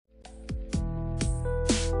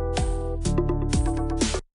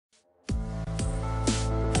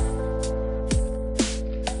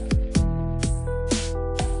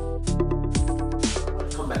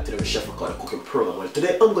program. Well,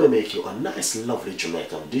 today I'm going to make you a nice lovely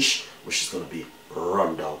Jamaican dish which is going to be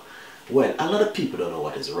rundown. Well, a lot of people don't know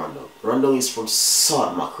what is rundown. Rundown is from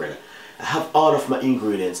salt mackerel. I have all of my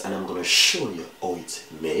ingredients and I'm going to show you how it's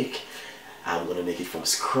made. I'm going to make it from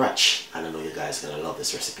scratch and I know you guys are going to love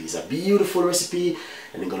this recipe. It's a beautiful recipe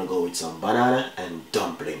and I'm going to go with some banana and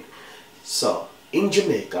dumpling. So in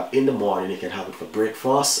Jamaica, in the morning you can have it for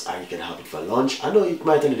breakfast or you can have it for lunch. I know it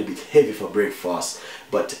might be a little bit heavy for breakfast,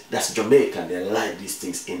 but that's Jamaican, they like these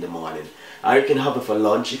things in the morning. Or you can have it for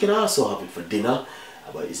lunch, you can also have it for dinner.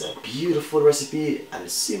 But it's a beautiful recipe and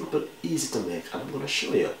it's simple, easy to make, and I'm going to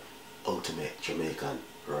show you how to make Jamaican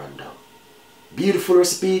rundown. Beautiful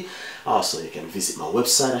recipe. Also, you can visit my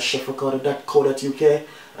website at chefricardo.co.uk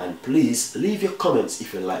and please leave your comments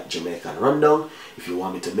if you like Jamaican rundown. If you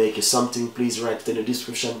want me to make you something, please write it in the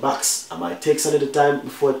description box. I might take some little time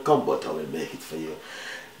before it comes, but I will make it for you.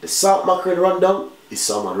 The salt mackerel rundown is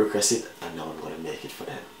someone requested and now I'm going to make it for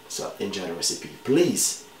them. So enjoy the recipe,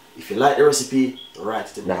 please. If you like the recipe,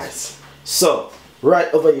 write it in the description. So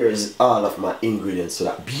right over here is all of my ingredients to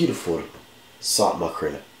that beautiful salt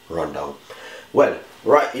mackerel rundown. Well,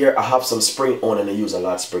 right here I have some spring onion. I use a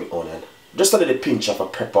lot of spring onion. Just a little pinch of a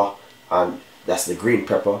pepper, and that's the green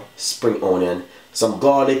pepper, spring onion, some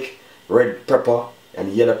garlic, red pepper,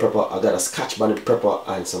 and yellow pepper. I got a scotch bonnet pepper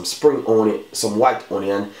and some spring onion, some white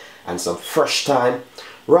onion, and some fresh thyme.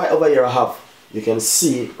 Right over here I have, you can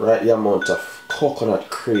see right the amount of coconut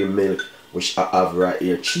cream milk which I have right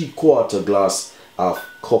here, 3/4 glass of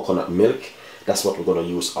coconut milk. That's what we're going to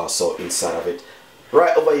use also inside of it.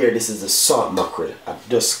 Right over here, this is the salt mackerel. I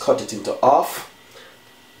just cut it into half.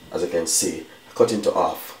 As you can see, I cut into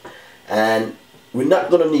half. And we're not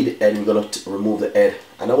going to need the head, we're going to remove the head.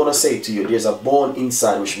 And I want to say to you, there's a bone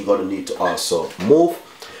inside which we're going to need to also move.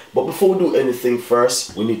 But before we do anything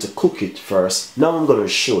first, we need to cook it first. Now I'm going to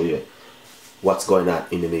show you what's going on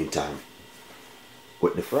in the meantime.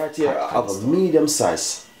 With the right here, I have a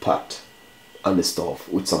medium-sized pot on the stove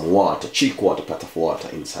with some water, 3/4 pot of water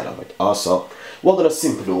inside of it. Also, what I'm gonna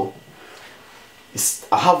simply do is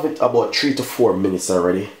I have it about 3 to 4 minutes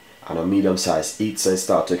already, and a medium-sized heat, so I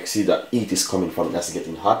start to see that heat is coming from it. That's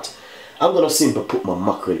getting hot. I'm gonna simply put my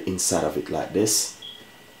mackerel inside of it like this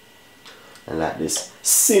and like this.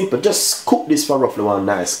 Simple. Just cook this for roughly one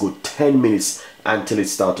nice good 10 minutes until it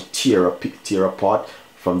starts to tear apart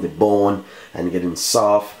from the bone and getting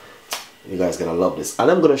soft. You guys gonna love this,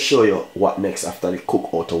 and I'm gonna show you what next after the cook,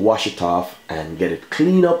 how to wash it off and get it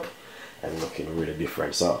clean up and looking really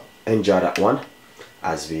different. So enjoy that one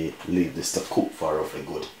as we leave this to cook for roughly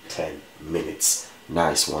good 10 minutes.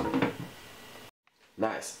 Nice one.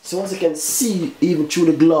 Nice. So as you can see, even through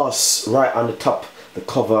the glass right on the top, the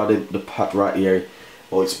cover of the pot right here,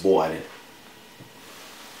 oh, it's boiling.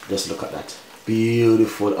 Just look at that.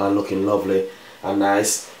 Beautiful and looking lovely and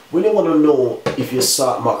nice. When you want to know if your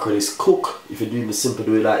salt mackerel is cooked, if you do the simple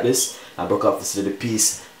do it like this and break off this little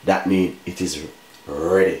piece, that means it is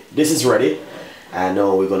ready. This is ready, and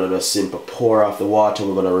now we're gonna just simple pour off the water.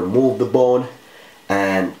 We're gonna remove the bone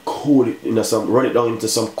and cool it, run it down into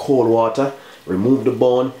some cold water, remove the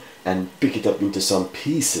bone and pick it up into some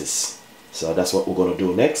pieces. So that's what we're gonna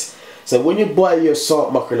do next. So when you boil your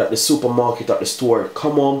salt mackerel at the supermarket, at the store,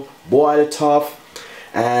 come on, boil it off.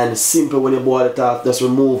 And simple, when you boil it off, just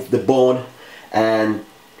remove the bone and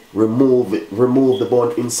remove the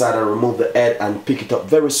bone inside and remove the head and pick it up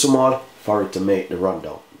very small for it to make the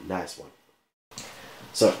rundown. Nice one.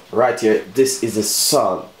 So right here, this is the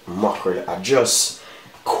salt mackerel. I just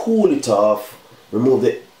cool it off, remove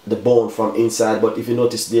the bone from inside, but if you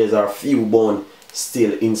notice there's a few bone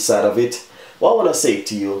still inside of it. What I want to say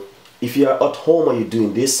to you, if you're at home and you're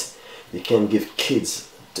doing this, you can give kids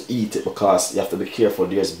to eat it because you have to be careful.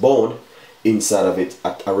 There's bone inside of it.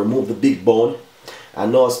 I remove the big bone,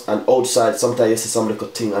 and now and outside sometimes you see some little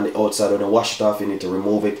thing on the outside. When you wash it off, you need to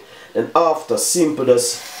remove it. And after, simple,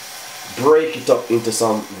 just break it up into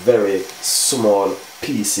some very small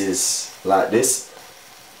pieces like this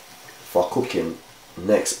for cooking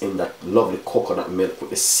next in that lovely coconut milk with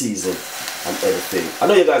the season and everything. I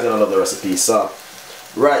know you guys are gonna love the recipe. So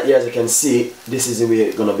right here, as you can see, this is the way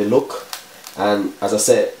it's gonna be look. And as I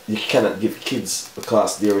said, you cannot give kids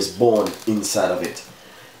because there is bone inside of it.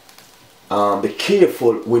 Be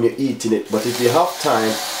careful when you're eating it, but if you have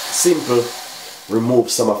time, simple,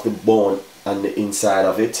 remove some of the bone and the inside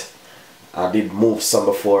of it. I did move some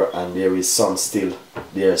before and there is some still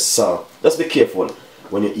there, so just be careful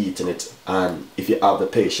when you're eating it, and if you have the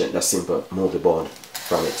patience, just simple, move the bone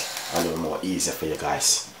from it and it'll be more easier for you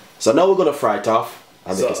guys. So now we're gonna fry it off.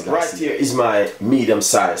 And so right here is my medium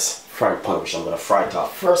size frying pan which I'm gonna fry it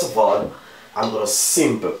off. First of all, I'm gonna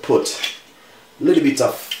simply put little bit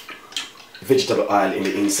of vegetable oil in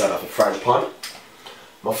the inside of the frying pan.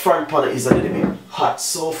 My frying pan is a little bit hot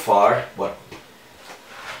so far, but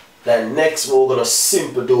then next what we're gonna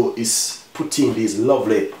simply do is put in these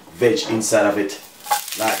lovely veg inside of it,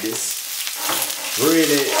 like this.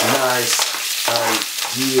 Really nice and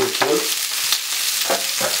beautiful.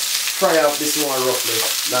 Fry up this one roughly,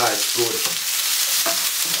 nice, good.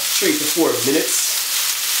 3 to 4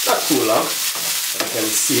 minutes, not too long, as you can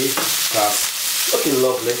see, because looking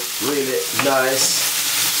lovely, really nice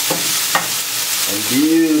and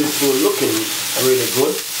beautiful, looking really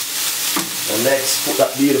good. And next, put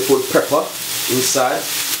that beautiful pepper inside.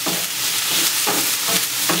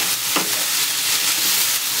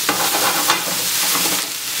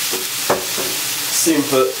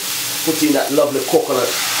 Simple, put in that lovely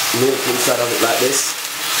coconut milk inside of it like this.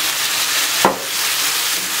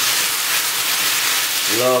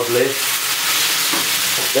 Lovely.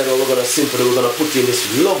 Then what we're gonna put in this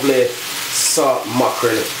lovely salt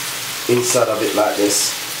mackerel inside of it like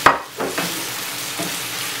this.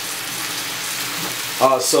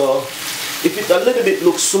 Also, if it a little bit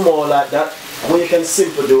looks small like that, what you can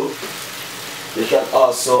simply do, you can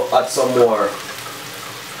also add some more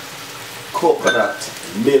coconut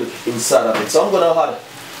milk inside of it. So I'm gonna add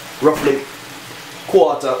roughly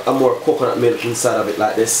quarter or more coconut milk inside of it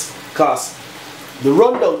like this, because the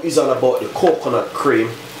rundown is all about the coconut cream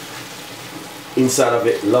inside of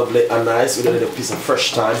it, lovely and nice, with a little piece of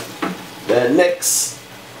fresh thyme. Then next,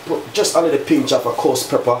 put just a little pinch of a coarse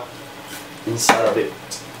pepper inside of it,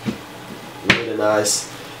 really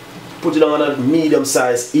nice. Put it on a medium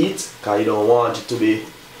size heat, because you don't want it to be,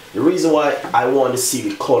 the reason why I want to see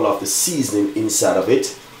the color of the seasoning inside of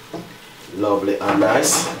it, lovely and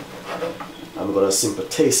nice. I'm gonna simply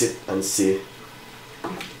taste it and see.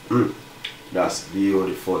 That's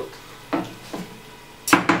beautiful.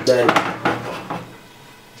 Then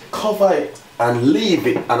cover it and leave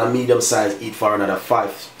it on a medium size heat for another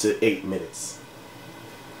 5 to 8 minutes.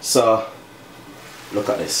 So look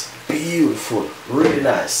at this, beautiful, really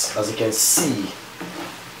nice. As you can see,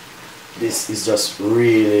 this is just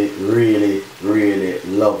really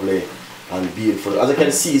lovely and beautiful. As you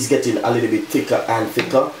can see, it's getting a little bit thicker and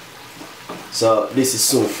thicker. So this is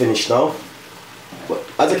soon finished now. But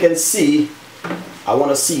as you can see, I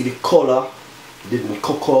want to see the color didn't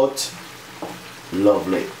cook out.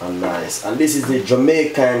 Lovely and nice. And this is the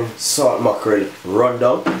Jamaican salt mackerel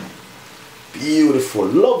rundown. Beautiful,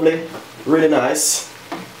 lovely, really nice.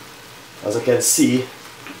 As you can see,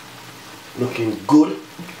 looking good.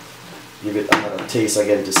 Give it another taste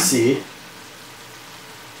again to see.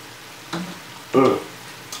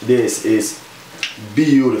 This is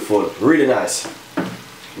beautiful, really nice,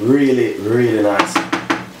 really nice.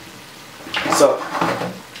 So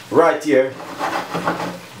right here,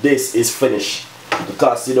 this is finished,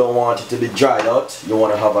 because you don't want it to be dried out. You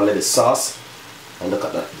want to have a little sauce, and look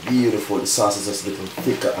at that, beautiful. The sauce is just getting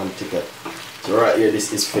thicker and thicker. So right here,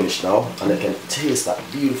 this is finished now, and I can taste that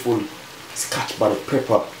beautiful scotch bonnet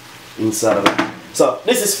pepper inside of it. So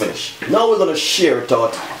this is finished. Now we're gonna share it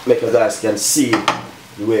out, make you guys can see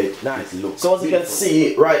the way it looks. So as you can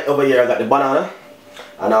see right over here, I got the banana,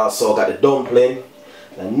 and I also got the dumpling.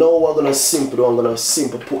 And now I'm gonna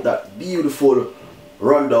simply put that beautiful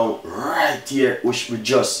rundown right here, which we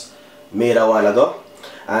just made a while ago.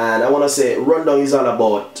 And I want to say rundown is all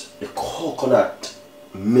about the coconut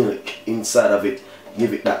milk inside of it.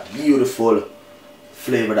 Give it that beautiful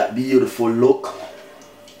flavor, that beautiful look,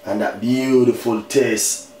 and that beautiful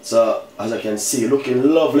taste. So as I can see, looking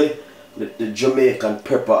lovely, the Jamaican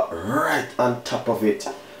pepper right on top of it.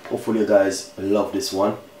 Hopefully you guys love this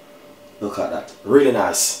one. Look at that, really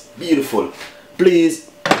nice, beautiful.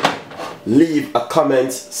 Please leave a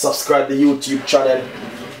comment, subscribe to the YouTube channel,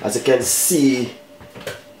 as you can see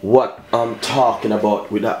what I'm talking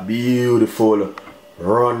about with that beautiful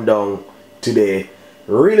rundown today.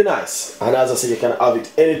 Really nice. And as I said, you can have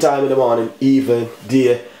it anytime in the morning, even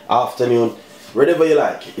day, afternoon, wherever you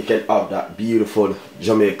like. You can have that beautiful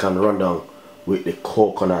Jamaican rundown with the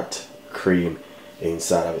coconut cream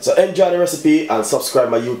inside of it. So enjoy the recipe and subscribe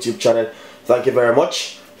my YouTube channel. Thank you very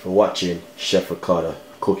much for watching Chef Ricardo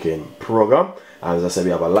cooking program. And as I said,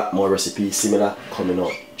 we have a lot more recipes similar coming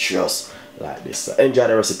up just like this. So enjoy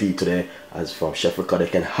the recipe today as from Chef Ricardo.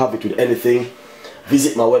 You can have it with anything.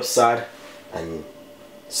 Visit my website and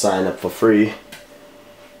sign up for free,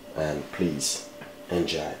 and please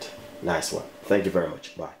enjoy it. Nice one. Thank you very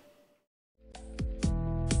much. Bye.